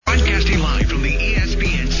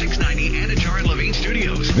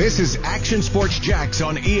This is Action Sports Jax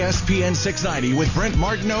on ESPN 690 with Brent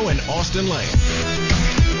Martineau and Austen Lane.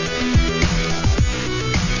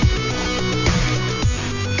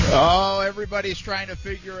 Oh, everybody's trying to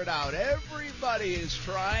figure it out. Everybody is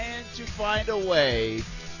trying to find a way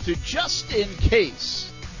to, just in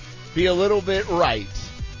case, be a little bit right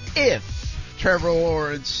if Trevor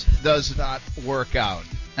Lawrence does not work out.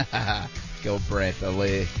 Go Brent, the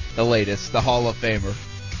latest, the Hall of Famer.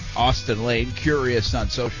 Austen Lane, curious on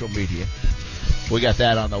social media. We got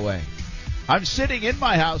that on the way. I'm sitting in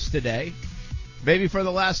my house today, maybe for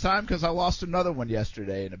the last time because I lost another one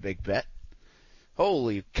yesterday in a big bet.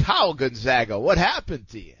 Holy cow, Gonzaga, what happened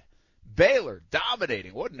to you? Baylor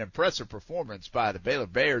dominating. What an impressive performance by the Baylor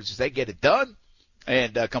Bears as they get it done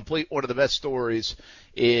and complete one of the best stories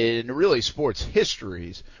in really sports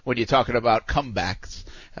histories when you're talking about comebacks,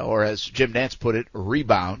 or as Jim Nantz put it,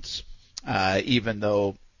 rebounds, even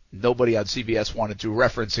though nobody on CBS wanted to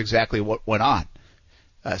reference exactly what went on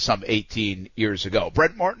some 18 years ago.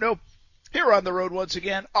 Brent Martineau here on the road once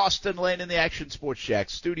again. Austen Lane in the Action Sports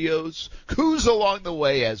Jax studios. Coos along the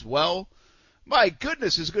way as well. My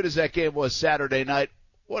goodness, as good as that game was Saturday night.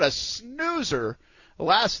 What a snoozer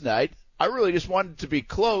last night. I really just wanted to be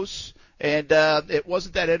close, and it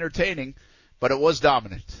wasn't that entertaining, but it was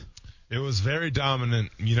dominant. It was very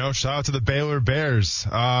dominant. You know, shout out to the Baylor Bears.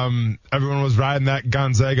 Everyone was riding that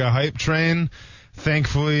Gonzaga hype train.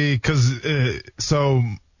 Thankfully, so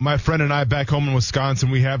my friend and I back home in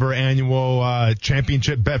Wisconsin, we have our annual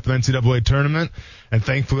championship bet for the NCAA tournament. And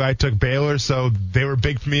thankfully I took Baylor, so they were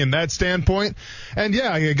big for me in that standpoint. And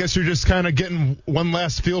yeah, I guess you're just kind of getting one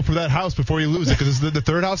last feel for that house before you lose it, because it's the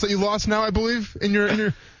third house that you lost now, I believe, in your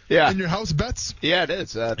in your house bets. Yeah, it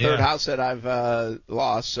is. Third house that I've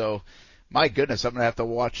lost, so my goodness, I'm going to have to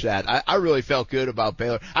watch that. I really felt good about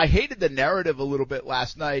Baylor. I hated the narrative a little bit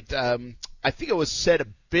last night. I think it was said a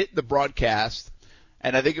bit in the broadcast,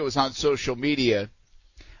 and I think it was on social media.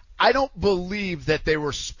 I don't believe that they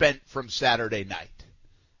were spent from Saturday night.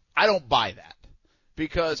 I don't buy that,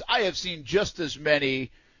 because I have seen just as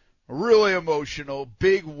many really emotional,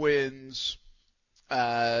 big wins,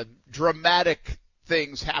 dramatic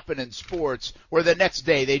things happen in sports where the next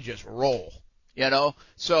day they just roll, you know?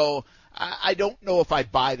 So I don't know if I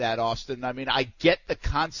buy that, Austen. I mean, I get the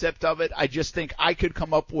concept of it. I just think I could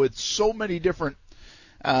come up with so many different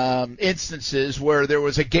instances where there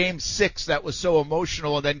was a game 6 that was so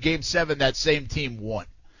emotional, and then game 7 that same team won.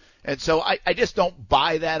 And so I just don't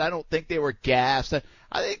buy that. I don't think they were gassed.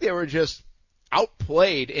 I think they were just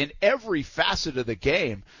outplayed in every facet of the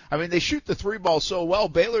game. I mean, they shoot the three ball so well,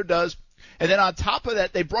 Baylor does. And then on top of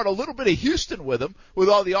that, they brought a little bit of Houston with them with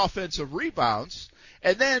all the offensive rebounds.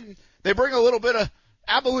 And then they bring a little bit of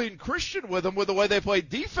Abilene Christian with them with the way they played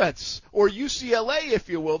defense, or UCLA, if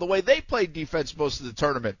you will, the way they played defense most of the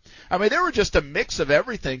tournament. I mean, they were just a mix of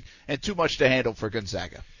everything and too much to handle for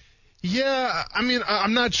Gonzaga. Yeah, I mean,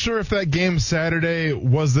 I'm not sure if that game Saturday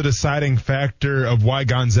was the deciding factor of why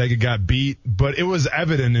Gonzaga got beat, but it was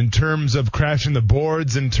evident in terms of crashing the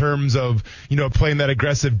boards, in terms of, you know, playing that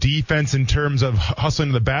aggressive defense, in terms of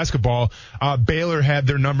hustling the basketball. Baylor had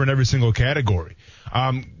their number in every single category.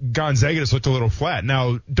 Gonzaga just looked a little flat.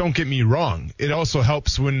 Now, don't get me wrong. It also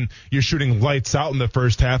helps when you're shooting lights out in the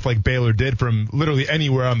first half like Baylor did from literally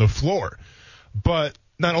anywhere on the floor. But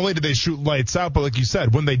not only did they shoot lights out, but like you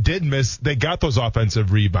said, when they did miss, they got those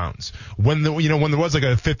offensive rebounds. When there was like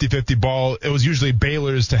a 50-50 ball, it was usually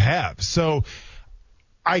Baylor's to have. So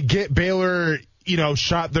I get Baylor,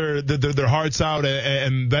 shot their hearts out,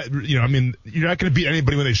 and that, I mean, you're not going to beat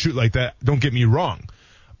anybody when they shoot like that. Don't get me wrong.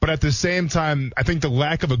 But at the same time, I think the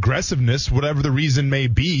lack of aggressiveness, whatever the reason may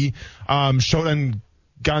be, showed on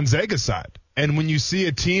Gonzaga's side. And when you see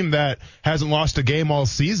a team that hasn't lost a game all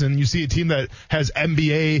season, you see a team that has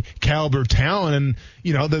NBA caliber talent, and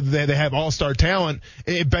they have all-star talent,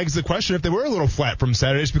 it begs the question if they were a little flat from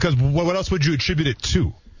Saturdays, because what else would you attribute it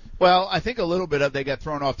to? Well, I think a little bit of they got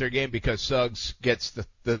thrown off their game because Suggs gets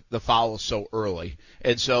the foul so early.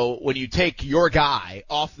 And so when you take your guy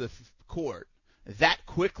off the court that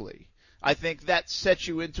quickly, I think that sets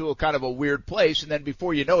you into a kind of a weird place, and then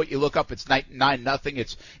before you know it, you look up, it's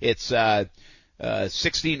 9-0, it's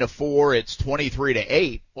 16-4, it's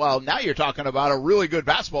 23-8. Well, now you're talking about a really good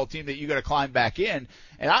basketball team that you got to climb back in.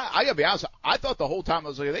 And I got to be honest, I thought the whole time I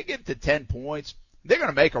was like, they get to 10 points, they're going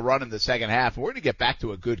to make a run in the second half, and we're going to get back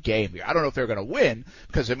to a good game here. I don't know if they're going to win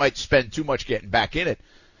because they might spend too much getting back in it,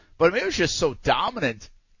 but I mean, it was just so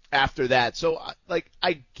dominant after that. So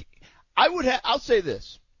I'll say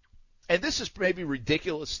this. And this is maybe a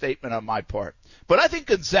ridiculous statement on my part, but I think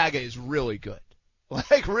Gonzaga is really good.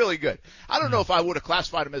 Like, really good. I don't know if I would have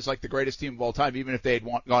classified them as, like, the greatest team of all time, even if they had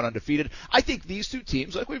gone undefeated. I think these two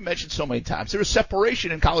teams, like we've mentioned so many times, there's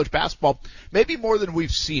separation in college basketball, maybe more than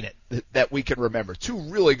we've seen it, that we can remember. Two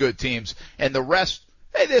really good teams, and the rest,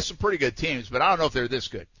 hey, there's some pretty good teams, but I don't know if they're this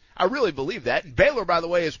good. I really believe that. And Baylor, by the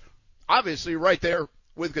way, is obviously right there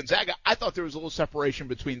with Gonzaga. I thought there was a little separation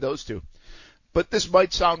between those two. But this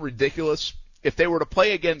might sound ridiculous. If they were to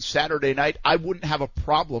play again Saturday night, I wouldn't have a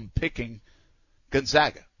problem picking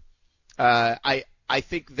Gonzaga. I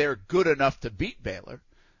think they're good enough to beat Baylor.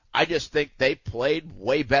 I just think they played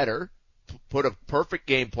way better, put a perfect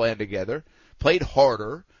game plan together, played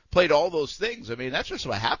harder, played all those things. I mean, that's just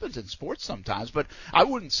what happens in sports sometimes. But I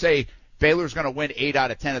wouldn't say Baylor's going to win 8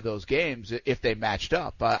 out of 10 of those games if they matched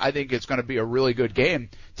up. I think it's going to be a really good game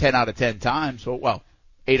 10 out of 10 times. Well,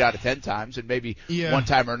 8 out of 10 times, and maybe one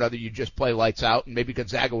time or another you just play lights out, and maybe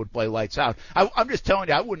Gonzaga would play lights out. I'm just telling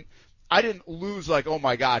you, I didn't lose like, oh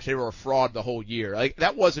my gosh, they were a fraud the whole year. Like,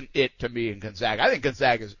 that wasn't it to me in Gonzaga. I think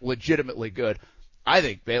Gonzaga is legitimately good. I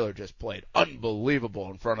think Baylor just played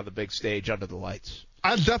unbelievable in front of the big stage under the lights.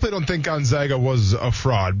 I definitely don't think Gonzaga was a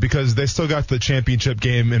fraud because they still got to the championship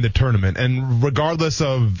game in the tournament. And regardless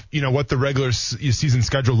of, what the regular season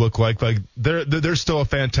schedule looked like they're still a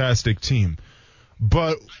fantastic team.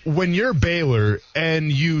 But when you're Baylor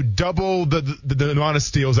and you double the amount of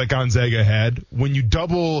steals that Gonzaga had, when you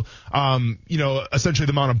double, essentially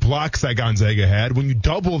the amount of blocks that Gonzaga had, when you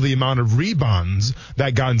double the amount of rebounds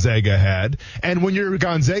that Gonzaga had, and when you're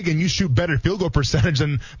Gonzaga and you shoot better field goal percentage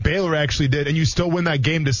than Baylor actually did, and you still win that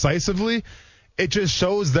game decisively, it just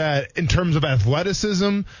shows that in terms of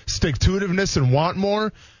athleticism, stick-to-itiveness, and want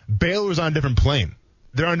more, Baylor's on a different plane.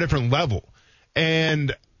 They're on a different level.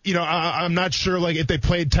 And I'm not sure, if they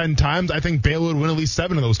played 10 times, I think Baylor would win at least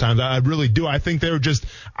 7 of those times. I really do. I think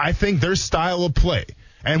their style of play.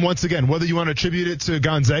 And once again, whether you want to attribute it to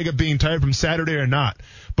Gonzaga being tired from Saturday or not,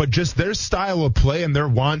 but just their style of play and their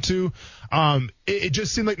want to, it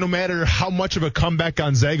just seemed like no matter how much of a comeback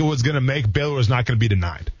Gonzaga was going to make, Baylor was not going to be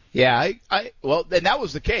denied. Yeah, well, and that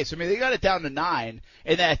was the case. I mean, they got it down to 9,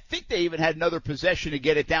 and then I think they even had another possession to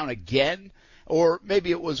get it down again. Or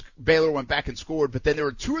maybe it was Baylor went back and scored, but then there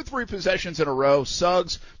were 2 or 3 possessions in a row.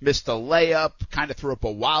 Suggs missed a layup, kind of threw up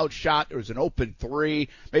a wild shot. There was an open 3.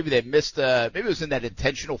 Maybe they missed maybe it was in that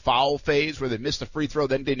intentional foul phase where they missed a free throw,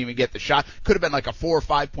 then didn't even get the shot. Could have been like a 4 or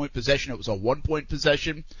 5 point possession. It was a 1-point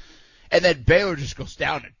possession. And then Baylor just goes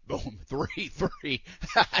down and boom, 3.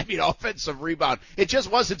 I mean, offensive rebound. It just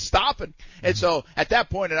wasn't stopping. And so at that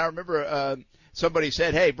point, and I remember, somebody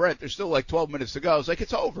said, hey, Brent, there's still like 12 minutes to go. I was like,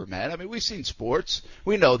 it's over, man. I mean, we've seen sports.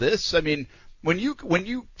 We know this. I mean, when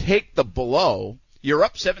you take the blow, you're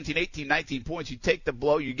up 17, 18, 19 points. You take the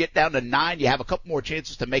blow, you get down to 9. You have a couple more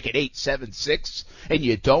chances to make it 8, 7, 6, and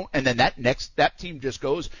you don't. And then that team just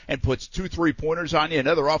goes and puts 2 3-pointers on you,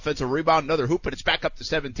 another offensive rebound, another hoop, and it's back up to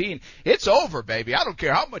 17. It's over, baby. I don't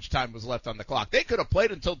care how much time was left on the clock. They could have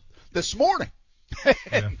played until this morning.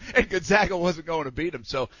 and Gonzaga wasn't going to beat them.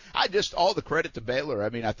 So all the credit to Baylor. I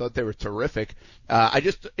mean, I thought they were terrific.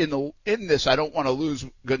 In this, I don't want to lose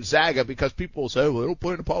Gonzaga because people will say, well, they don't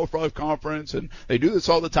play in the Power 5 conference and they do this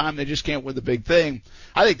all the time. They just can't win the big thing.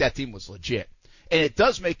 I think that team was legit. And it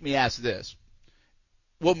does make me ask this.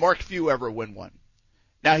 Will Mark Few ever win one?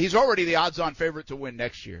 Now, he's already the odds-on favorite to win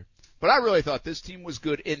next year. But I really thought this team was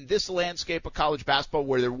good in this landscape of college basketball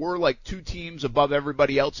where there were like 2 teams above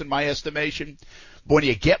everybody else in my estimation. But when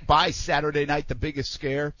you get by Saturday night, the biggest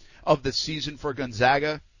scare of the season for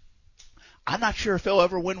Gonzaga, I'm not sure if they'll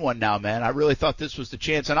ever win one now, man. I really thought this was the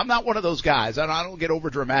chance. And I'm not one of those guys. I don't get over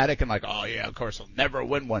dramatic and like, oh, yeah, of course, they'll never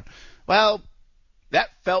win one. Well, that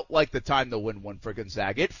felt like the time to win one for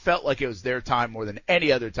Gonzaga. It felt like it was their time more than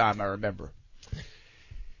any other time I remember.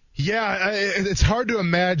 Yeah, it's hard to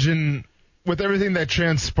imagine with everything that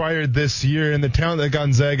transpired this year and the talent that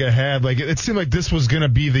Gonzaga had. Like, it seemed like this was going to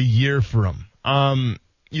be the year for them. I'm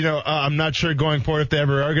not sure going forward if they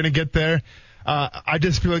ever are going to get there. I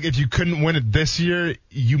just feel like if you couldn't win it this year,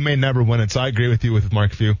 you may never win it. So I agree with you with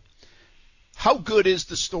Mark Few. How good is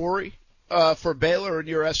the story for Baylor in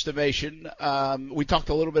your estimation? We talked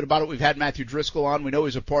a little bit about it. We've had Matthew Driscoll on. We know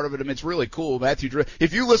he's a part of it. I mean, it's really cool.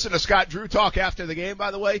 If you listen to Scott Drew talk after the game,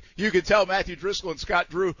 by the way, you can tell Matthew Driscoll and Scott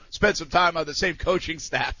Drew spent some time on the same coaching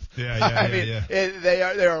staff. Yeah. They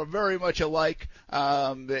are very much alike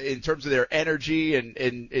in terms of their energy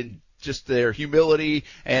and just their humility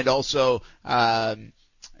and also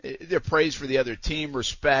their praise for the other team,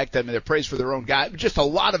 respect. I mean, their praise for their own guy. Just a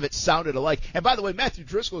lot of it sounded alike. And by the way, Matthew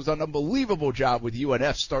Driscoll has done an unbelievable job with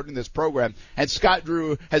UNF starting this program. And Scott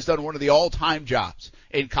Drew has done one of the all-time jobs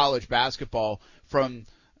in college basketball from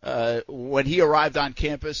when he arrived on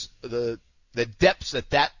campus, the depths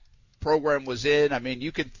that program was in. I mean,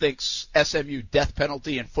 you can think SMU death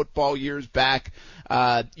penalty in football years back.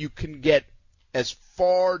 You can get as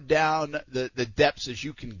far down the depths as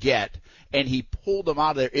you can get, and he pulled them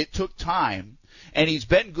out of there. It took time, and he's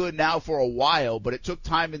been good now for a while, but it took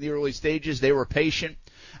time in the early stages. They were patient.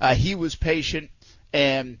 He was patient,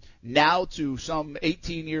 and now to some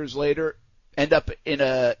 18 years later, end up in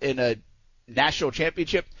a national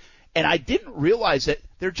championship. And I didn't realize that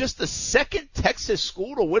they're just the second Texas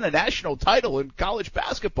school to win a national title in college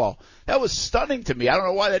basketball. That was stunning to me. I don't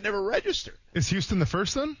know why that never registered. Is Houston the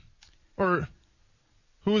first then? Or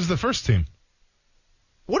who was the first team?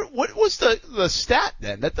 What was the stat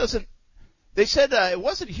then? That doesn't. They said it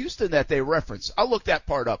wasn't Houston that they referenced. I'll look that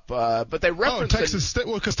part up. But they referenced Texas State.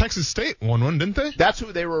 Well, because Texas State won one, didn't they? That's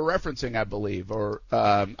who they were referencing, I believe. Or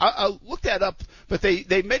I'll look that up. But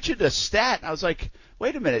they mentioned a stat, and I was like,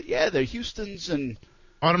 wait a minute. Yeah, the Houstons and.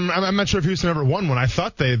 I'm not sure if Houston ever won one. I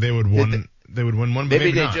thought they would win. They would win one. But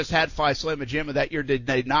maybe they not. just had Phi Slamma Jamma that year. Did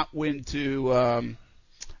they not win to?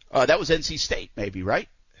 That was NC State, maybe, right?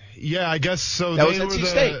 Yeah, I guess so. That was NC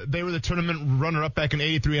State. They were the tournament runner-up back in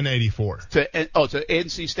 '83 and '84. To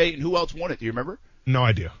NC State, and who else won it? Do you remember? No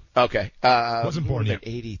idea. Okay. Wasn't born yet.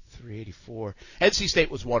 83, 84. NC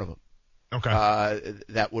State was one of them. Okay.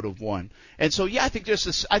 That would have won. And so, yeah, I think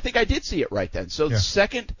I did see it right then. So yeah. The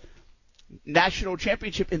second national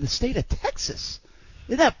championship in the state of Texas.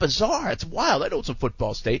 Isn't that bizarre? It's wild. I know it's a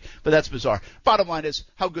football state, but that's bizarre. Bottom line is,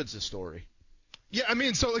 how good's the story? Yeah, I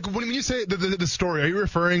mean, so like when you say the story, are you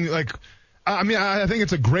referring like? I mean, I think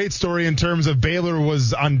it's a great story in terms of Baylor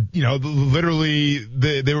was on, literally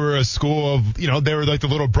they were a school of, they were like the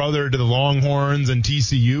little brother to the Longhorns and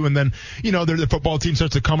TCU, and then, their football team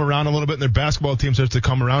starts to come around a little bit and their basketball team starts to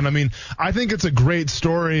come around. I mean, I think it's a great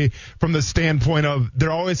story from the standpoint of they're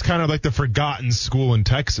always kind of like the forgotten school in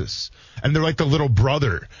Texas, and they're like the little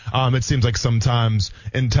brother, it seems like sometimes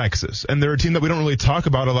in Texas, and they're a team that we don't really talk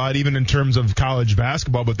about a lot, even in terms of college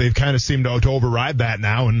basketball, but they've kind of seemed to override that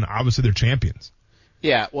now, and obviously they're champions.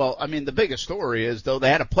 Yeah, well, I mean, the biggest story is, though, they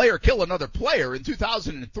had a player kill another player in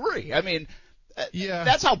 2003. I mean, yeah,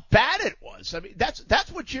 that's how bad it was. I mean, that's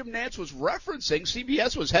what Jim Nantz was referencing.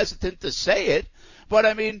 CBS was hesitant to say it, but,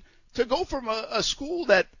 I mean, to go from a school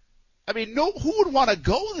that, I mean, who would want to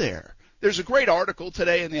go there? There's a great article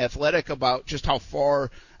today in The Athletic about just how far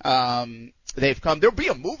they've come. There'll be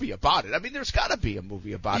a movie about it. I mean, there's got to be a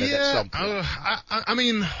movie about it at some point. I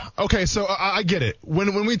mean, okay, so I get it.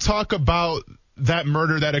 When we talk about that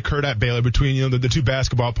murder that occurred at Baylor between, the two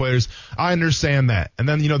basketball players, I understand that. And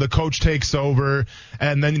then, the coach takes over,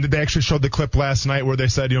 and then they actually showed the clip last night where they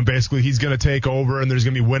said, basically he's going to take over and there's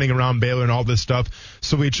going to be winning around Baylor and all this stuff.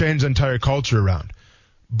 So we changed the entire culture around.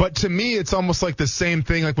 But to me, it's almost like the same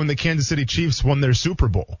thing like when the Kansas City Chiefs won their Super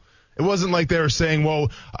Bowl. It wasn't like they were saying, well,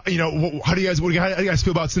 how do you guys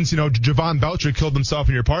feel about since, Javon Belcher killed himself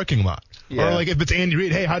in your parking lot? Yeah. Or like if it's Andy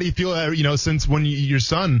Reid, hey, how do you feel, since when your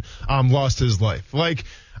son lost his life? Like,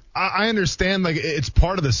 I understand, like, it's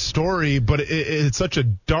part of the story, but it's such a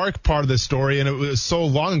dark part of the story, and it was so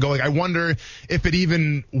long ago. Like, I wonder if it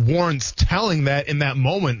even warrants telling that in that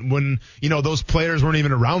moment when, those players weren't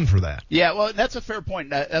even around for that. Yeah, well, that's a fair point.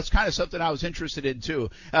 That's kind of something I was interested in, too.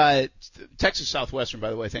 Texas Southwestern, by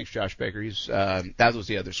the way. Thanks, Josh Baker. That was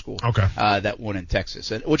the other school. Okay. That won in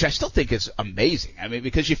Texas, which I still think is amazing. I mean,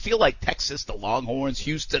 because you feel like Texas, the Longhorns,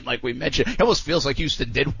 Houston, like we mentioned, it almost feels like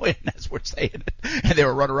Houston did win, as we're saying it, and they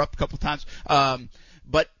were runner-up a couple times.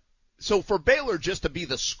 But so for Baylor just to be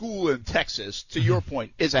the school in Texas, to your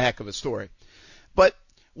point, is a heck of a story. But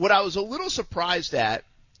what I was a little surprised at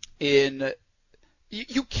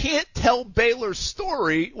you can't tell Baylor's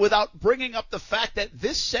story without bringing up the fact that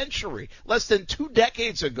this century, less than 2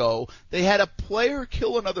 decades ago, they had a player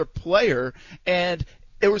kill another player, and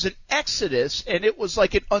there was an exodus, and it was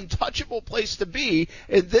like an untouchable place to be.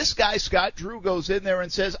 And this guy, Scott Drew, goes in there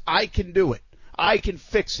and says, I can do it. I can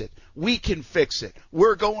fix it. We can fix it.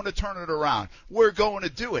 We're going to turn it around. We're going to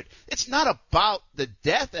do it. It's not about the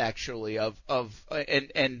death, actually,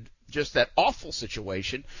 and just that awful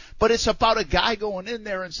situation, but it's about a guy going in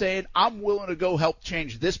there and saying, I'm willing to go help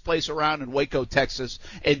change this place around in Waco, Texas,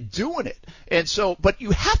 and doing it. And so, but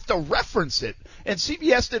you have to reference it. And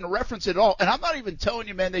CBS didn't reference it at all. And I'm not even telling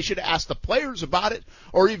you, man, they should have asked the players about it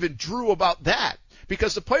or even Drew about that,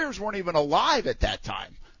 because the players weren't even alive at that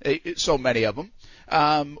time. So many of them,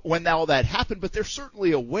 when all that happened, but they're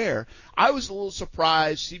certainly aware. I was a little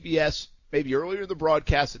surprised CBS, maybe earlier in the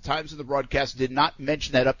broadcast, at times in the broadcast, did not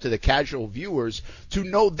mention that up to the casual viewers to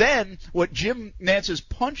know then what Jim Nantz's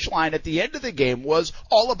punchline at the end of the game was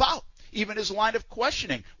all about. even his line of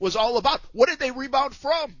questioning was all about what did they rebound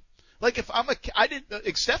from? Like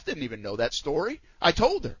Steph didn't even know that story. I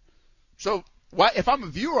told her. So why, if I'm a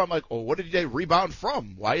viewer, I'm like, oh, what did they rebound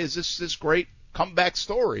from? Why is this great comeback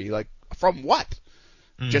story? Like, from what?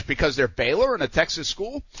 Just because they're Baylor and a Texas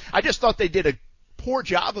school? I just thought they did a poor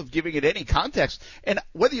job of giving it any context. And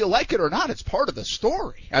whether you like it or not, it's part of the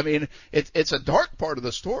story. I mean, it's a dark part of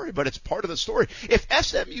the story, but it's part of the story. If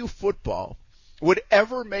SMU football would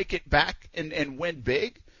ever make it back and win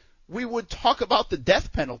big, we would talk about the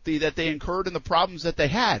death penalty that they incurred and the problems that they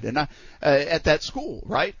had and at that school,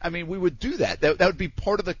 right? I mean, we would do that. That would be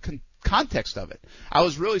part of the context of it. I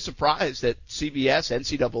was really surprised that CBS,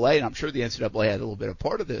 NCAA, and I'm sure the NCAA had a little bit of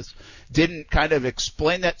part of this, didn't kind of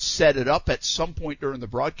explain that, set it up at some point during the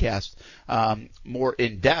broadcast more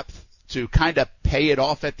in depth to kind of pay it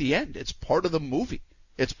off at the end. It's part of the movie.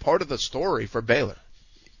 It's part of the story for Baylor.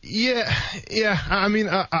 Yeah. I mean,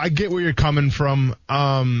 I get where you're coming from,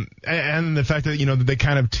 and the fact that that they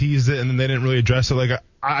kind of teased it and then they didn't really address it. Like,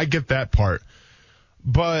 I get that part,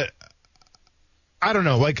 but I don't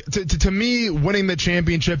know. Like, to me, winning the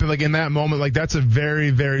championship, like in that moment, like that's a very,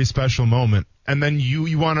 very special moment. And then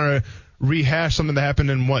you want to rehash something that happened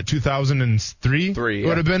in 2003? Three, it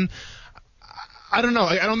would have been. I don't know.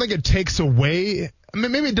 I don't think it takes away. I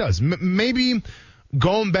mean, maybe it does. Maybe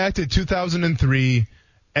going back to 2003.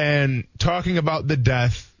 And talking about the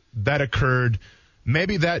death that occurred,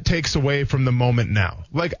 maybe that takes away from the moment now.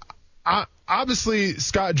 Like, obviously,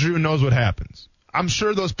 Scott Drew knows what happens. I'm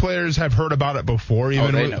sure those players have heard about it before.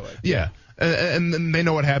 Even they know it. Yeah, and they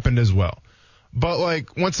know what happened as well. But,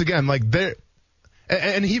 like, once again, like,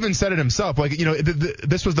 and he even said it himself, like,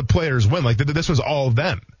 this was the players' win. Like, this was all of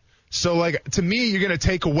them. So, like, to me, you're going to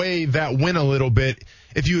take away that win a little bit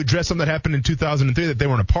if you address something that happened in 2003 that they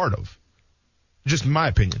weren't a part of. Just my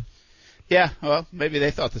opinion. Yeah, well, maybe they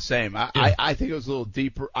thought the same. I think it was a little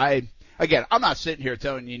deeper. I'm not sitting here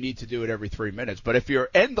telling you need to do it every 3 minutes, but if your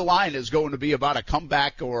end line is going to be about a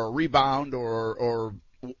comeback or a rebound or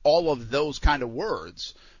all of those kind of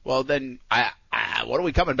words, well, then what are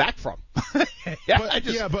we coming back from? You got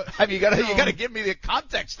to give me the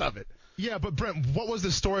context of it. Yeah, but Brent, what was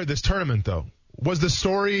the story of this tournament though? Was the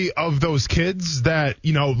story of those kids that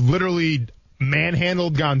literally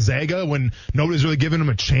manhandled Gonzaga when nobody's really giving them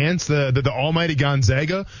a chance, the almighty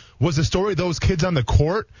Gonzaga? Was the story those kids on the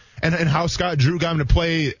court and how Scott Drew got them to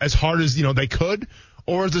play as hard as they could?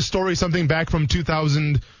 Or is the story something back from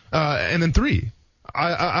 2003?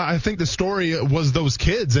 I think the story was those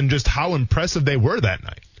kids and just how impressive they were that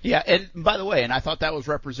night. Yeah, and by the way, and I thought that was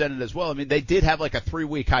represented as well. I mean, they did have like a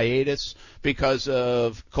 3-week hiatus because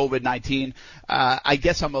of COVID-19. I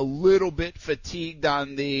guess I'm a little bit fatigued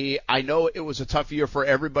on I know it was a tough year for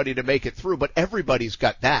everybody to make it through, but everybody's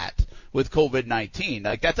got that with COVID-19.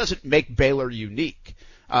 Like, that doesn't make Baylor unique.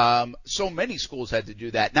 So many schools had to do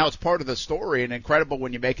that. Now it's part of the story and incredible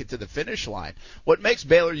when you make it to the finish line. What makes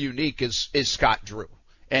Baylor unique is Scott Drew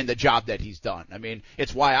and the job that he's done. I mean,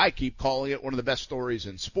 it's why I keep calling it one of the best stories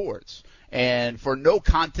in sports. And for no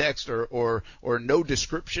context or no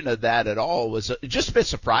description of that at all was just a bit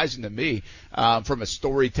surprising to me from a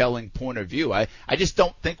storytelling point of view. I just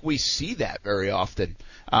don't think we see that very often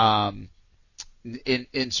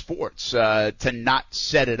in sports to not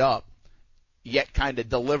set it up yet kind of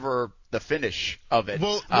deliver the finish of it.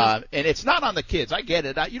 And it's not on the kids. I get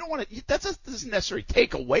it. You don't want to. That doesn't necessarily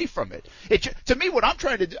take away from it. To me, what I'm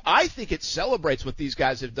trying to do, I think it celebrates what these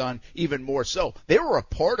guys have done even more so. They were a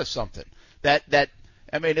part of something that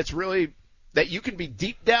I mean, it's really that you can be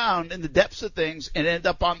deep down in the depths of things and end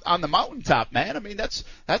up on the mountaintop, man. I mean, that's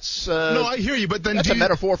no, I hear you, but then that's a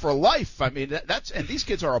metaphor for life. I mean, and these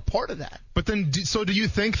kids are a part of that. But then, so do you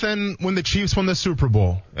think then when the Chiefs won the Super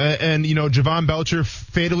Bowl and Javon Belcher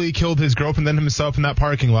fatally killed his girlfriend and then himself in that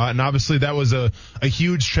parking lot, and obviously that was a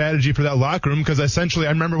huge strategy for that locker room because essentially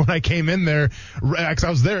I remember when I came in there, because I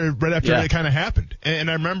was there right after it kind of happened, and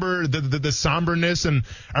I remember the somberness, and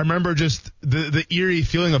I remember just the eerie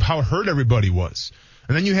feeling of how hurt everybody was.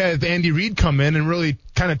 And then you had Andy Reid come in and really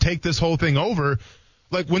kind of take this whole thing over.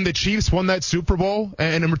 Like when the Chiefs won that Super Bowl,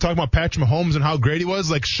 and we're talking about Patrick Mahomes and how great he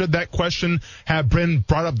was, like should that question have been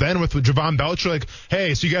brought up then with Javon Belcher? Like,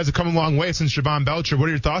 hey, so you guys have come a long way since Javon Belcher. What are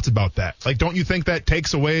your thoughts about that? Like, don't you think that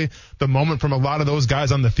takes away the moment from a lot of those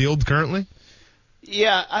guys on the field currently?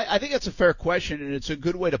 Yeah, I think that's a fair question, and it's a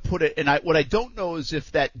good way to put it. And what I don't know is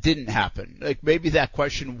if that didn't happen. Like maybe that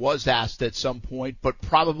question was asked at some point, but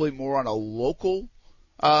probably more on a local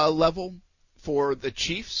level for the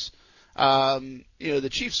Chiefs. The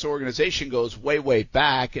Chiefs organization goes way, way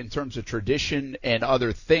back in terms of tradition and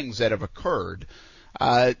other things that have occurred.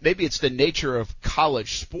 maybe it's the nature of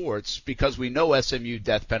college sports, because we know SMU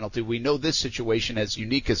death penalty. We know this situation, as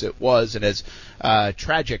unique as it was and as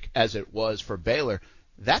tragic as it was for Baylor.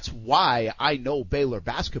 That's why I know Baylor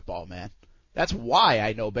basketball, man. That's why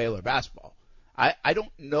I know Baylor basketball. I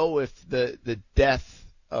don't know if the death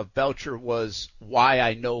of Belcher was why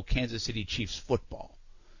I know Kansas City Chiefs football.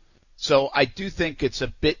 So I do think it's a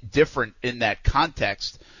bit different in that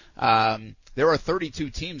context. There are 32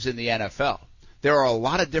 teams in the NFL. There are a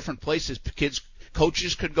lot of different places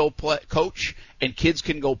coaches could go coach, and kids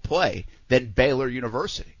can go play than Baylor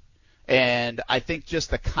University. And I think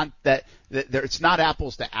just that it's not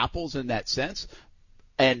apples to apples in that sense.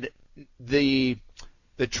 And the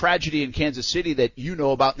tragedy in Kansas City that you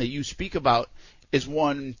know about and that you speak about is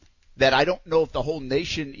one that I don't know if the whole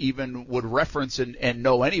nation even would reference and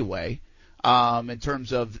know anyway, in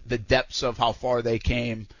terms of the depths of how far they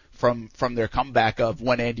came from their comeback of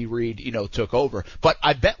when Andy Reid, took over. But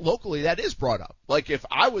I bet locally that is brought up. Like if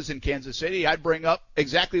I was in Kansas City, I'd bring up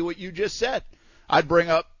exactly what you just said. I'd bring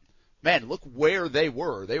up, man, look where they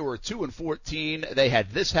were. They were 2-14. They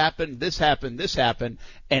had this happen,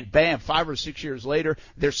 and bam, 5 or 6 years later,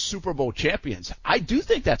 they're Super Bowl champions. I do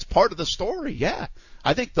think that's part of the story. Yeah,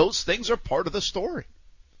 I think those things are part of the story.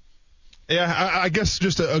 Yeah, I guess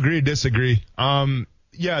just to agree, disagree.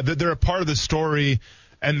 Yeah, they're a part of the story,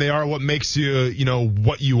 and they are what makes you,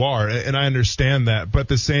 what you are. And I understand that. But at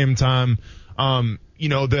the same time,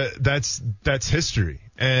 that's history.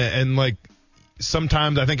 And like,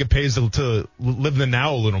 sometimes I think it pays to live the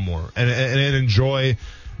now a little more and enjoy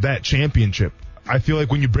that championship. I feel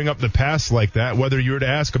like when you bring up the past like that, whether you were to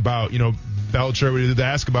ask about, Belcher, whether to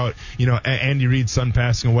ask about, Andy Reid's son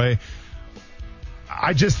passing away,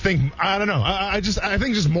 I just think, I don't know. I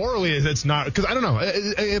think just morally it's not, because I don't know.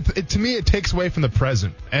 To me, it takes away from the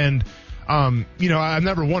present. And, I've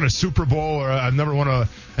never won a Super Bowl or I've never won an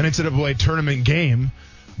NCAA tournament game.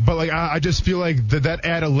 But like, I just feel like that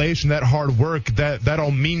adulation, that hard work, that all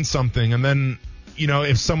means something. And then,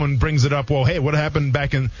 if someone brings it up, well, hey, what happened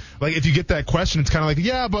back in, like, if you get that question, it's kind of like,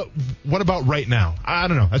 yeah, but what about right now? I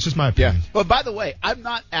don't know. That's just my opinion. Yeah. But by the way, I'm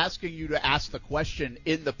not asking you to ask the question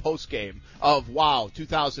in the postgame of, wow,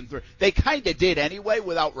 2003. They kind of did anyway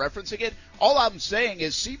without referencing it. All I'm saying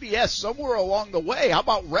is CBS, somewhere along the way, how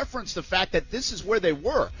about reference the fact that this is where they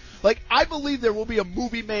were? Like, I believe there will be a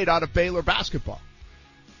movie made out of Baylor basketball.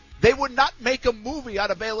 They would not make a movie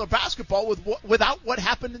out of Baylor basketball without what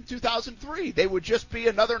happened in 2003. They would just be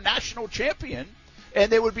another national champion,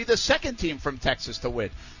 and they would be the second team from Texas to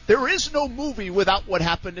win. There is no movie without what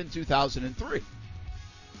happened in 2003.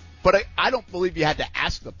 But I don't believe you had to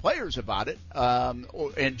ask the players about it,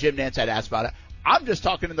 and Jim Nantz had asked about it. I'm just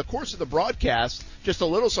talking in the course of the broadcast, just a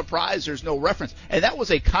little surprised there's no reference. And that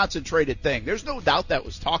was a concentrated thing. There's no doubt that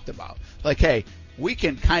was talked about. Like, hey, we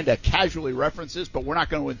can kind of casually reference this, but we're not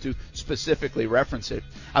going to specifically reference it.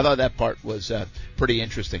 I thought that part was pretty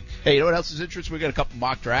interesting. Hey, you know what else is interesting? We got a couple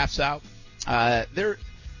mock drafts out.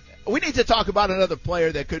 We need to talk about another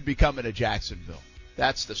player that could be coming to Jacksonville.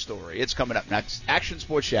 That's the story. It's coming up next. Action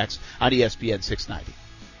Sports Jacks on ESPN 690.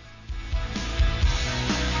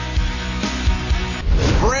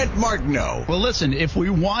 Brent Martineau. Well, listen, if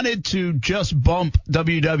we wanted to just bump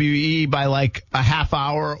WWE by like a half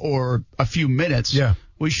hour or a few minutes,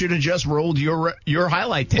 we should have just rolled your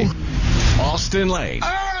highlight tape. Austin Lane.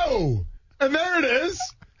 Oh! And there it is.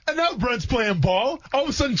 And now Brent's playing ball. All of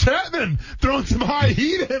a sudden, Chapman throwing some high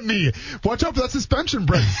heat at me. Watch out for that suspension,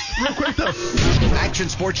 Brent. Real quick, though. Action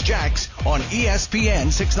Sports Jacks on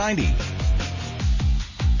ESPN 690.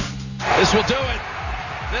 This will do it.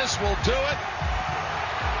 This will do it.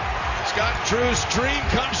 Scott Drew's dream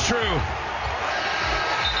comes true.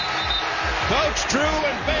 Coach Drew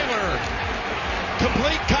and Baylor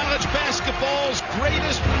complete college basketball's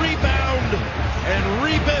greatest rebound and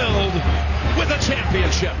rebuild with a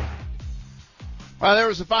championship. Well, there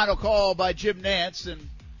was a final call by Jim Nantz, and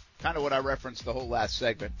kind of what I referenced the whole last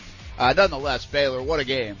segment. Nonetheless, Baylor, what a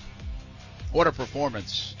game. What a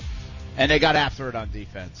performance. And they got after it on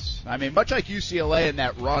defense. I mean, much like UCLA in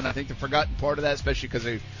that run, I think the forgotten part of that, especially because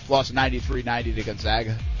they lost 93-90 to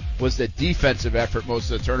Gonzaga, was the defensive effort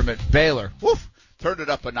most of the tournament. Baylor, turned it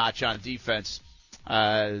up a notch on defense.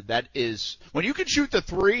 That is, when you can shoot the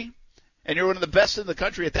three, and you're one of the best in the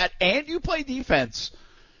country at that, and you play defense,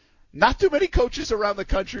 not too many coaches around the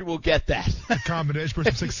country will get that. A combination for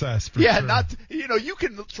some success. For sure. You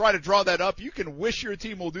can try to draw that up. You can wish your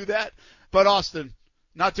team will do that. But Austin,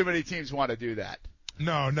 not too many teams want to do that.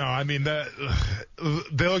 No. I mean, they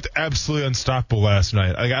looked absolutely unstoppable last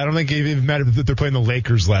night. I don't think it even mattered that they're playing the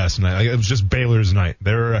Lakers last night. It was just Baylor's night.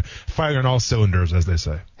 They were firing on all cylinders, as they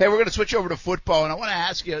say. Hey, we're going to switch over to football, and I want to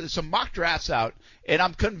ask you, there's some mock drafts out, and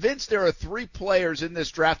I'm convinced there are 3 players in this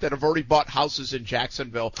draft that have already bought houses in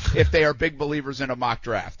Jacksonville if they are big believers in a mock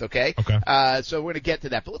draft, okay? Okay. So we're going to get to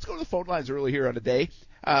that. But let's go to the phone lines early here on the day.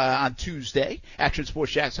 On Tuesday, Action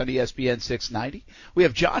Sports Jacks on ESPN 690. We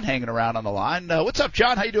have John hanging around on the line. What's up,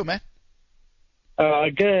 John? How you doing, man?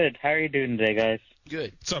 Good. How are you doing today, guys?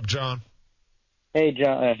 Good. What's up, John? Hey,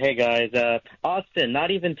 John. Hey, guys. Austin,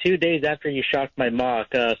 not even 2 days after you shocked my mock,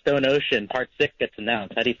 Stone Ocean Part 6 gets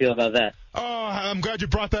announced. How do you feel about that? Oh, I'm glad you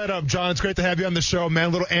brought that up, John. It's great to have you on the show, man. A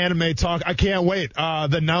little anime talk. I can't wait.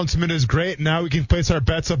 The announcement is great. Now we can place our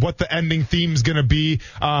bets of what the ending theme is going to be,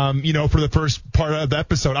 for the first part of the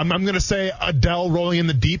episode. I'm going to say Adele Rolling in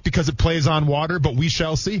the Deep because it plays on water, but we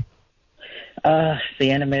shall see. The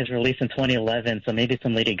anime is released in 2011, so maybe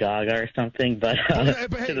some Lady Gaga or something. But one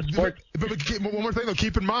more thing, though.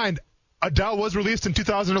 Keep in mind, Adele was released in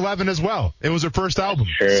 2011 as well. It was her first album.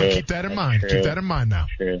 True. So keep that in mind. True. Keep that in mind now.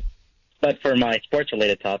 True. But for my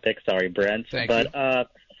sports-related topic, sorry, Brent. Thank you.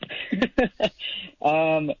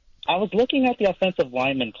 I was looking at the offensive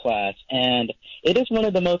lineman class, and it is one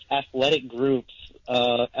of the most athletic groups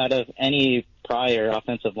out of any prior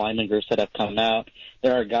offensive lineman groups that have come out.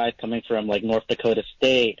 There are guys coming from like North Dakota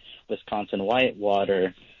State, Wisconsin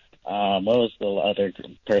Whitewater. What was the other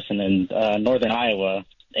person in Northern Iowa?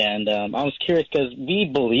 And I was curious because we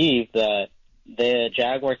believe that the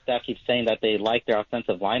Jaguars staff keeps saying that they like their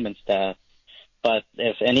offensive lineman staff. But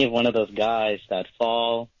if any of one of those guys that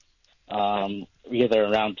fall either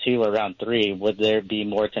round 2 or round 3, would there be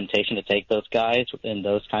more temptation to take those guys in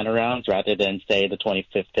those kind of rounds rather than, say, the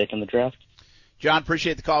 25th pick in the draft? John,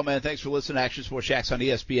 appreciate the call, man. Thanks for listening to Action Sports Jacks on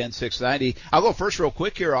ESPN 690. I'll go first real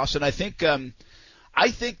quick here, Austin. I think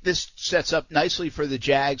this sets up nicely for the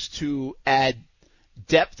Jags to add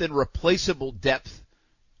depth and replaceable depth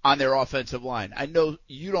on their offensive line. I know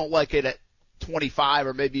you don't like it at 25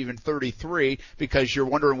 or maybe even 33 because you're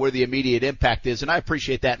wondering where the immediate impact is, and I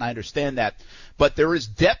appreciate that and I understand that. But there is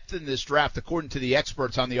depth in this draft, according to the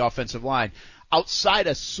experts on the offensive line. Outside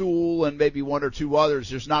of Sewell and maybe 1 or 2 others,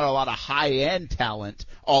 there's not a lot of high-end talent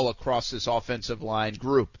all across this offensive line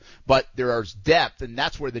group. But there is depth, and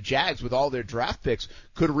that's where the Jags, with all their draft picks,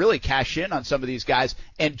 could really cash in on some of these guys.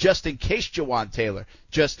 And just in case Jawan Taylor,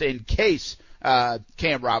 just in case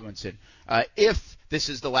Cam Robinson, if this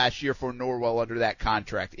is the last year for Norwell under that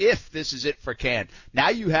contract, if this is it for Can, now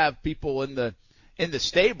you have people in the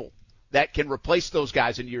stable that can replace those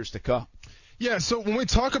guys in years to come. Yeah, so when we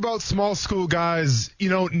talk about small school guys,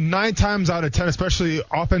 9 times out of 10, especially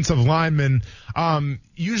offensive linemen,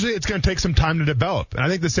 usually it's going to take some time to develop. And I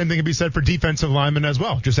think the same thing can be said for defensive linemen as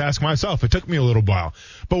well. Just ask myself. It took me a little while.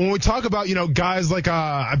 But when we talk about, guys like,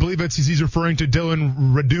 I believe he's referring to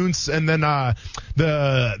Dylan Radunce and then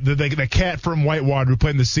the cat from Whitewater who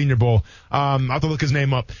played in the Senior Bowl. I'll have to look his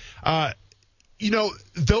name up.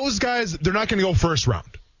 Those guys, they're not going to go first round.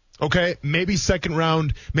 Okay, maybe second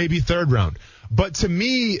round, maybe third round. But to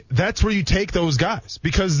me, that's where you take those guys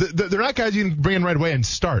because they're not guys you can bring in right away and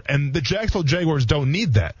start. And the Jacksonville Jaguars don't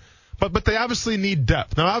need that. But they obviously need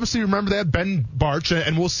depth. Now, obviously, remember they have Ben Barch,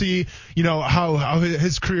 and we'll see, how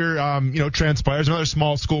his career, transpires. Another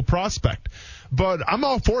small school prospect. But I'm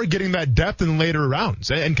all for getting that depth in later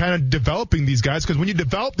rounds and kind of developing these guys because when you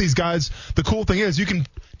develop these guys, the cool thing is you can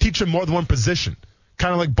teach them more than one position.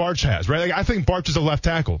 Kind of like Barch has, right? Like I think Barch is a left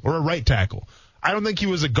tackle or a right tackle. I don't think he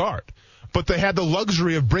was a guard. But they had the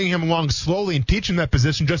luxury of bringing him along slowly and teaching that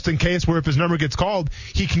position just in case where if his number gets called,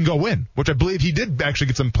 he can go in, which I believe he did actually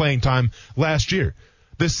get some playing time last year.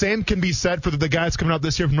 The same can be said for the guys coming out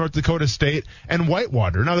this year from North Dakota State and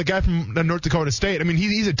Whitewater. Now, the guy from North Dakota State, I mean,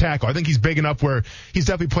 he's a tackle. I think he's big enough where he's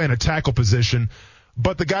definitely playing a tackle position.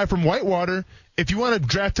 But the guy from Whitewater, if you want to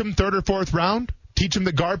draft him 3rd or 4th round, teach him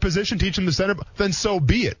the guard position, teach him the center, then so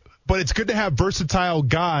be it. But it's good to have versatile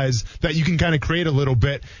guys that you can kind of create a little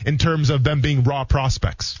bit in terms of them being raw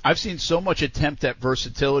prospects. I've seen so much attempt at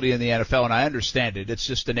versatility in the NFL, and I understand it. It's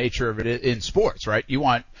just the nature of it in sports, right? You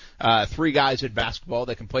want 3 guys in basketball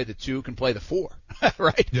that can play the 2, can play the 4,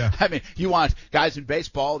 right? Yeah. I mean, you want guys in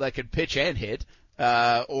baseball that can pitch and hit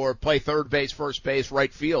or play third base, first base,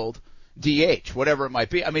 right field, DH, whatever it might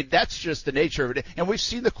be. I mean, that's just the nature of it. And we've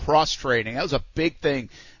seen the cross-training. That was a big thing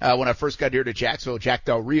when I first got here to Jacksonville. Jack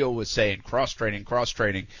Del Rio was saying cross-training.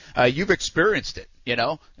 You've experienced it,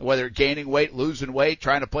 whether gaining weight, losing weight,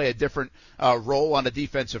 trying to play a different role on the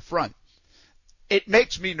defensive front. It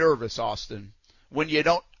makes me nervous, Austin, when you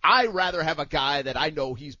don't I rather have a guy that I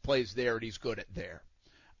know he plays there and he's good at there.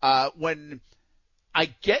 When I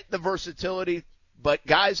get the versatility, but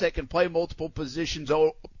guys that can play multiple positions,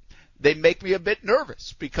 they make me a bit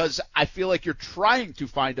nervous because I feel like you're trying to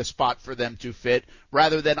find a spot for them to fit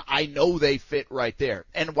rather than I know they fit right there.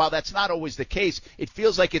 And while that's not always the case, it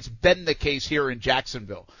feels like it's been the case here in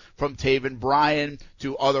Jacksonville. From Taven Bryan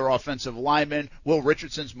to other offensive linemen, Will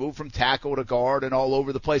Richardson's moved from tackle to guard and all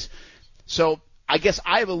over the place. So I guess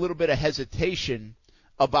I have a little bit of hesitation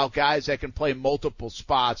about guys that can play multiple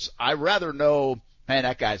spots. I'd rather know, man,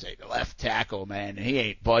 that guy's a left tackle, man, and he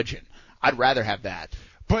ain't budging. I'd rather have that.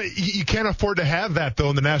 But you can't afford to have that, though,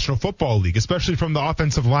 in the National Football League, especially from the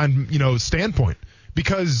offensive line, standpoint,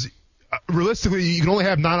 because realistically, you can only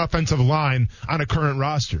have non-offensive line on a current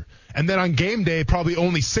roster. And then on game day, probably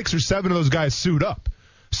only 6 or 7 of those guys suit up.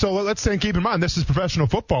 So let's say, and keep in mind, this is professional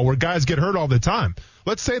football where guys get hurt all the time.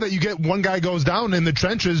 Let's say that you get one guy goes down in the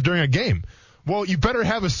trenches during a game. Well, you better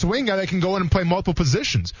have a swing guy that can go in and play multiple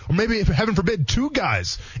positions. Or maybe, if heaven forbid, 2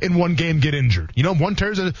 guys in one game get injured. One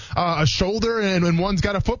tears a shoulder and one's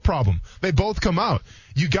got a foot problem. They both come out.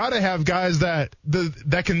 You got to have guys that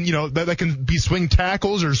can be swing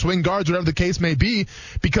tackles or swing guards, whatever the case may be,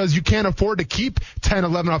 because you can't afford to keep 10,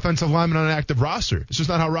 11 offensive linemen on an active roster. It's just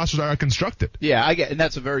not how rosters are constructed. Yeah, I get, and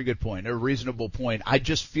that's a very good point, a reasonable point. I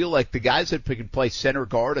just feel like the guys that can play center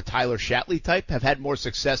guard, a Tyler Shatley type, have had more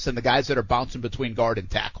success than the guys that are bouncing between guard and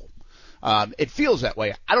tackle. It feels that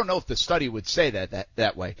way. I don't know if the study would say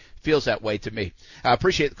that way. It feels that way to me. I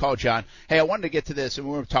appreciate the call, John. Hey, I wanted to get to this, and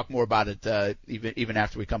we're going to talk more about it even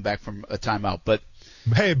after we come back from a timeout. But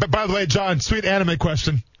hey, by the way, John, sweet anime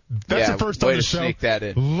question. That's the first on the show. Sneak that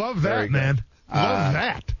in. Love that, man. Love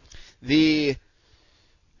that. The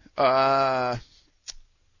top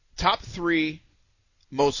 3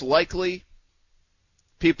 most likely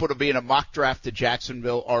people to be in a mock draft to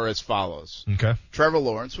Jacksonville are as follows. Okay. Trevor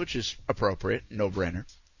Lawrence, which is appropriate, no-brainer.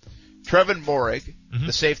 Trevin Moehrig,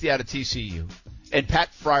 the safety out of TCU. And Pat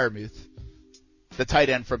Freiermuth, the tight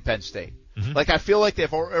end from Penn State. I feel like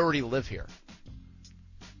they've already lived here.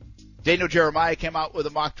 Daniel Jeremiah came out with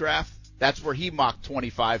a mock draft. That's where he mocked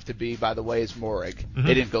 25 to be, by the way, is Moehrig.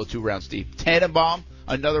 They didn't go 2 rounds deep. Tannenbaum,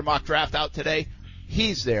 another mock draft out today.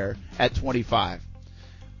 He's there at 25.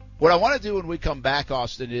 What I want to do when we come back,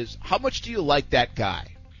 Austin, is how much do you like that guy?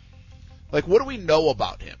 What do we know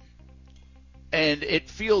about him? And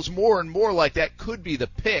it feels more and more like that could be the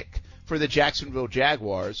pick for the Jacksonville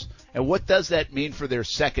Jaguars. And what does that mean for their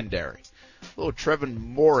secondary? A little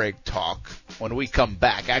Trevin Moehrig talk when we come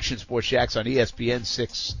back. Action Sports Jacks on ESPN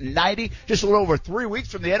 690. Just a little over 3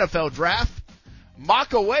 weeks from the NFL Draft.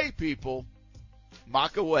 Mock away, people.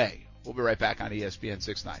 Mock away. We'll be right back on ESPN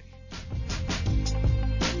 690.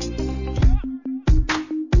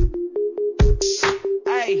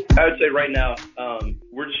 I would say right now,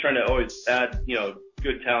 we're just trying to always add,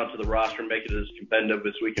 good talent to the roster and make it as competitive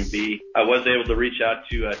as we can be. I was able to reach out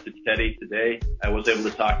to Teddy today. I was able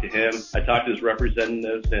to talk to him. I talked to his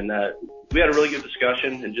representatives, and we had a really good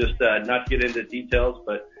discussion. And just not to get into details,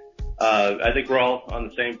 but I think we're all on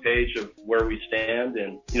the same page of where we stand.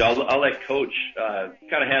 And I'll let Coach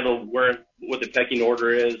kind of handle what the pecking order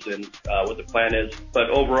is and what the plan is. But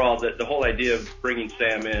overall, the whole idea of bringing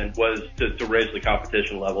Sam in was to raise the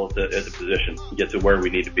competition level at the position and get to where we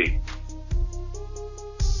need to be.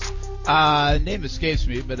 Name escapes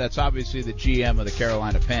me, but that's obviously the GM of the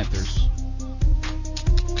Carolina Panthers.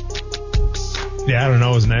 Yeah, I don't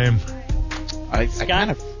know his name.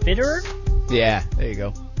 Scott Fitterer? Yeah, there you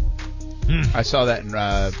go. I saw that in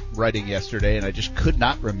writing yesterday, and I just could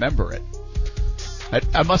not remember it.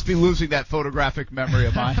 I must be losing that photographic memory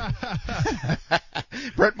of mine.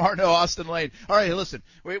 Brent Martineau, Austin Lane. All right, listen,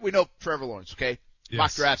 we know Trevor Lawrence, okay? Yes.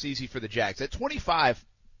 Mock draft's easy for the Jags. At 25,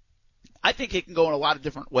 I think it can go in a lot of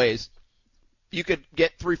different ways. You could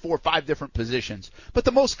get 3, 4, 5 different positions. But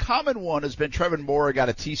the most common one has been Trevin Moehrig out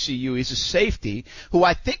of TCU. He's a safety who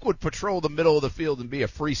I think would patrol the middle of the field and be a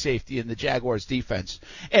free safety in the Jaguars defense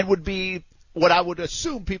and would be what I would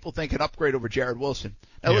assume people think an upgrade over Jared Wilson.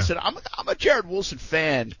 Now, listen, I'm a Jared Wilson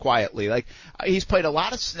fan quietly. He's played a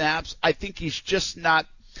lot of snaps. I think he's not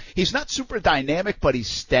super dynamic, but he's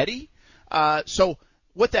steady. So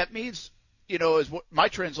what that means, is what my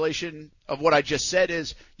translation of what I just said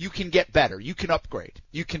is you can get better. You can upgrade.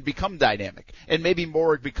 You can become dynamic. And maybe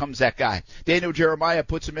Moehrig becomes that guy. Daniel Jeremiah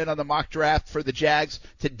puts him in on the mock draft for the Jags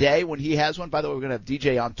today when he has one. By the way, we're going to have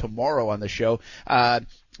DJ on tomorrow on the show.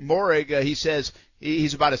 Moehrig, he says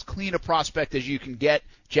he's about as clean a prospect as you can get.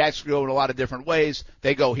 Jags go in a lot of different ways.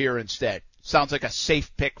 They go here instead. sounds like a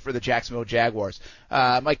safe pick for the Jacksonville Jaguars.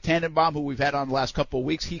 Mike Tannenbaum, who we've had on the last couple of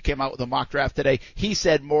weeks, he came out with a mock draft today. He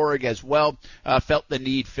said Moehrig as well felt the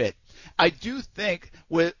need fit. I do think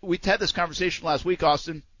we had this conversation last week,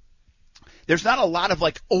 Austin. There's not a lot of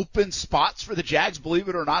open spots for the Jags, believe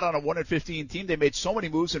it or not, on a 1-15 team. They made so many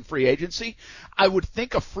moves in free agency. I would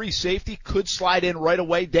think a free safety could slide in right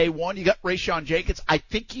away day one. You got Rayshon Jenkins. I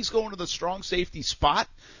think he's going to the strong safety spot.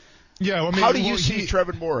 Yeah, I mean, how do you see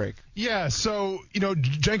Trevor Moehrig? Yeah, so,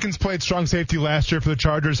 Jenkins played strong safety last year for the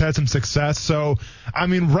Chargers, had some success. So, I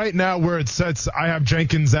mean, right now where it sits, I have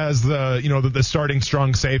Jenkins as the starting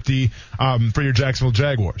strong safety for your Jacksonville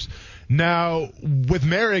Jaguars. Now, with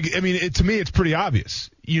Moehrig, I mean, to me, it's pretty obvious.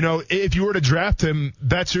 If you were to draft him,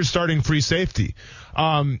 that's your starting free safety.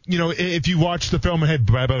 If you watch the film, and hey,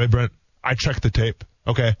 by the way, Brent, I checked the tape.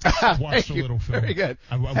 Okay. I watched a little film. Very good.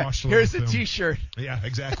 I watched a Here's little the film. T-shirt. Yeah,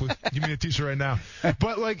 exactly. Give me a T-shirt right now.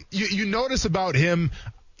 But you notice about him,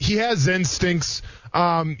 he has instincts.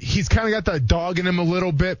 He's kind of got that dog in him a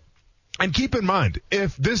little bit. And keep in mind,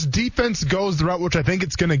 if this defense goes the route which I think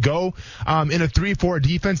it's going to go, in a 3-4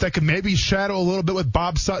 defense that could maybe shadow a little bit what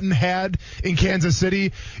Bob Sutton had in Kansas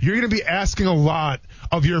City, you're going to be asking a lot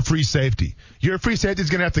of your free safety. Your free safety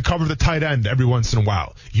is going to have to cover the tight end every once in a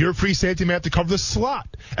while. Your free safety may have to cover the slot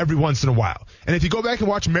every once in a while. And if you go back and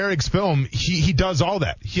watch Moehrig's film, he does all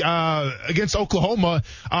that. Against Oklahoma,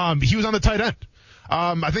 he was on the tight end.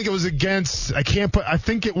 I think it was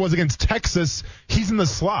against Texas. He's in the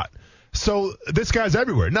slot. So this guy's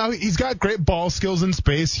everywhere. Now, he's got great ball skills in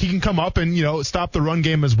space. He can come up and, stop the run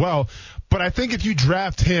game as well. But I think if you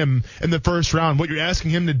draft him in the first round, what you're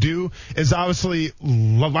asking him to do is obviously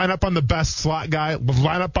line up on the best slot guy,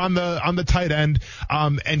 line up on the tight end,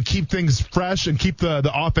 and keep things fresh and keep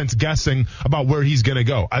the offense guessing about where he's going to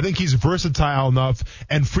go. I think he's versatile enough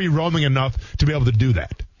and free roaming enough to be able to do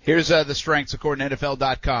that. Here's the strengths according to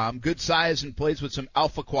NFL.com. Good size and plays with some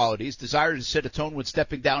alpha qualities. Desire to set a tone when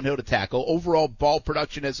stepping downhill to tackle. Overall ball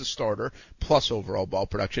production as a starter, plus overall ball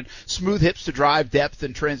production. Smooth hips to drive depth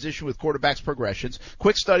and transition with quarterback's progressions.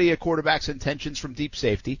 Quick study of quarterback's intentions from deep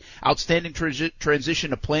safety. Outstanding transition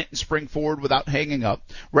to plant and spring forward without hanging up.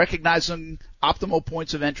 Recognizing optimal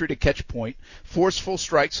points of entry to catch point. Forceful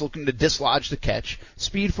strikes looking to dislodge the catch.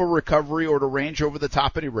 Speed for recovery or to range over the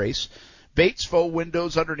top and erase. Baits faux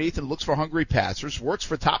windows underneath and looks for hungry passers. Works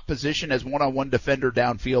for top position as one-on-one defender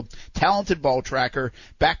downfield. Talented ball tracker.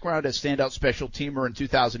 Background as standout special teamer in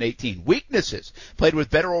 2018. Weaknesses. Played with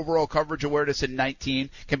better overall coverage awareness in 19.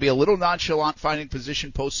 Can be a little nonchalant finding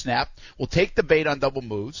position post-snap. Will take the bait on double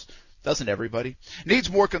moves. Doesn't everybody? Needs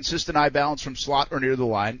more consistent eye balance from slot or near the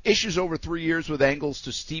line. Issues over 3 years with angles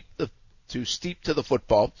to steep to the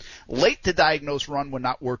football. Late to diagnose run when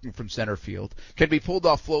not working from center field. Can be pulled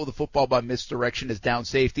off flow of the football by misdirection as down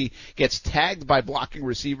safety. Gets tagged by blocking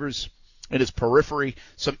receivers in his periphery.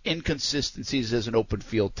 Some inconsistencies as an open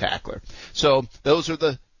field tackler. So those are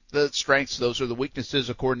the strengths. Those are the weaknesses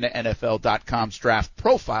according to NFL.com's draft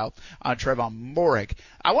profile on Trevor Moehrig.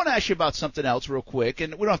 I want to ask you about something else real quick,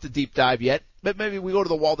 and we don't have to deep dive yet, but maybe we go to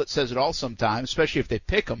the wall that says it all sometime, especially if they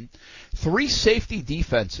pick them. 3 safety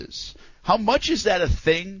defenses. How much is that a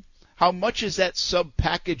thing? How much is that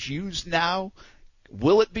sub-package used now?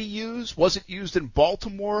 Will it be used? Was it used in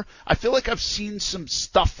Baltimore? I feel like I've seen some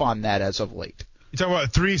stuff on that as of late. You talking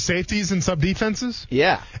about 3 safeties and sub-defenses?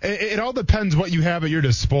 Yeah. It all depends what you have at your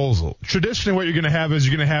disposal. Traditionally, what you're going to have is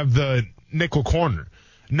you're going to have the nickel corner.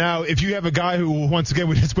 Now, if you have a guy who, once again,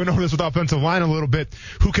 we just went over this with offensive line a little bit,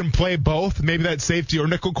 who can play both, maybe that safety or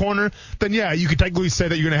nickel corner, then yeah, you could technically say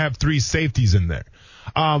that you're going to have 3 safeties in there.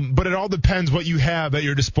 But it all depends what you have at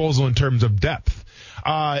your disposal in terms of depth.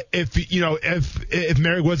 If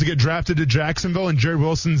Moehrig was to get drafted to Jacksonville and Jared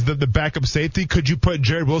Wilson's the backup safety, could you put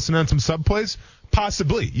Jared Wilson on some sub plays?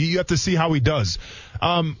 Possibly. You have to see how he does.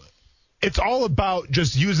 It's all about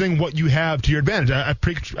just using what you have to your advantage. I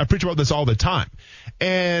preach about this all the time.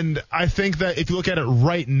 And I think that if you look at it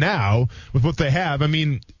right now with what they have, I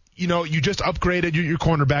mean, you just upgraded your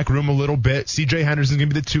cornerback room a little bit. C.J. Henderson's going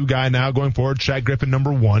to be the 2 guy now going forward. Shaq Griffin,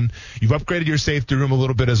 number 1. You've upgraded your safety room a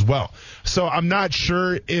little bit as well. So I'm not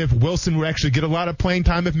sure if Wilson would actually get a lot of playing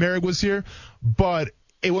time if Moehrig was here, but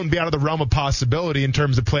it wouldn't be out of the realm of possibility in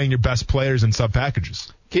terms of playing your best players in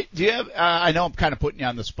sub-packages. Do you have, I know I'm kind of putting you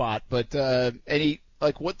on the spot, but are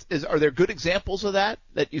there good examples of that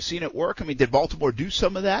you've seen at work? I mean, did Baltimore do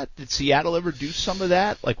some of that? Did Seattle ever do some of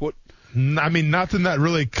that? I mean, nothing that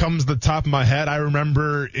really comes to the top of my head. I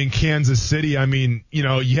remember in Kansas City, I mean, you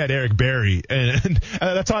had Eric Berry, and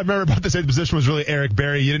that's all I remember about the safety position was really Eric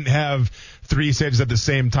Berry. You didn't have 3 safeties at the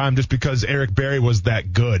same time just because Eric Berry was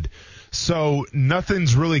that good. So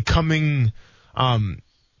nothing's really coming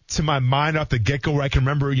to my mind off the get-go where I can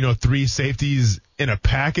remember, 3 safeties in a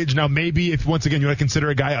package. Now, maybe if, once again, you want to consider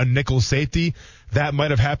a guy a nickel safety, that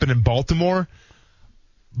might have happened in Baltimore.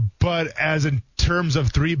 But as in terms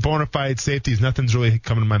of 3 bona fide safeties, nothing's really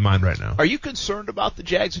coming to my mind right now. Are you concerned about the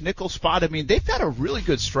Jags' nickel spot? I mean, they've got a really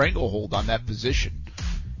good stranglehold on that position.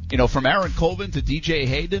 From Aaron Colvin to DJ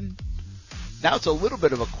Hayden. Now it's a little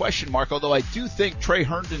bit of a question mark, although I do think Trey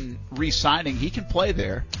Herndon re-signing, he can play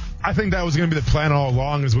there. I think that was going to be the plan all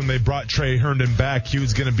along, is when they brought Trey Herndon back, he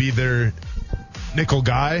was going to be their nickel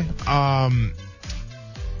guy. I'm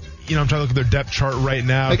trying to look at their depth chart right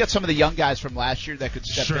now. They got some of the young guys from last year that could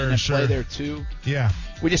step in and play there too. Yeah.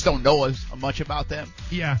 We just don't know as much about them.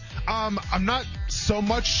 Yeah. I'm not so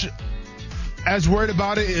much as worried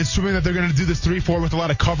about it, assuming that they're going to do this 3-4 with a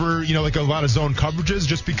lot of cover, like a lot of zone coverages,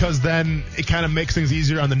 just because then it kind of makes things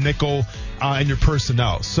easier on the nickel and your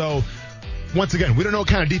personnel. So, once again, we don't know what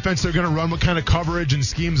kind of defense they're going to run, what kind of coverage and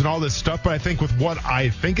schemes and all this stuff, but I think with what I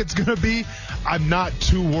think it's going to be, I'm not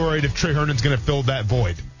too worried if Trey Herndon's going to fill that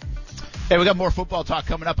void. Hey, we got more football talk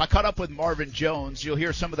coming up. I caught up with Marvin Jones. You'll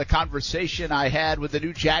hear some of the conversation I had with the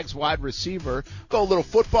new Jags wide receiver. Go a little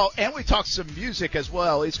football, and we talk some music as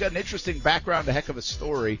well. He's got an interesting background, a heck of a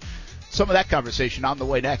story. Some of that conversation on the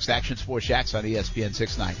way next. Action Sports Jax on ESPN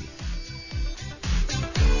 690.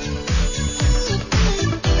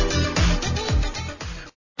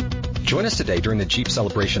 Join us today during the Jeep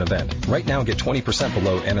Celebration event. Right now, get 20%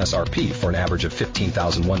 below MSRP for an average of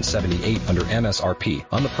 $15,178 under MSRP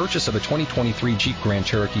on the purchase of a 2023 Jeep Grand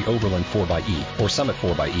Cherokee Overland 4xE or Summit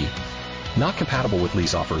 4xE. Not compatible with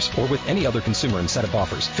lease offers or with any other consumer incentive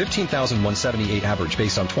offers. $15,178 average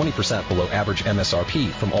based on 20% below average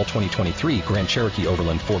MSRP from all 2023 Grand Cherokee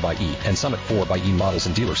Overland 4xE and Summit 4xE models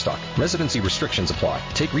in dealer stock. Residency restrictions apply.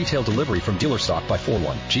 Take retail delivery from dealer stock by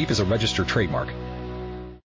 4/1. Jeep is a registered trademark.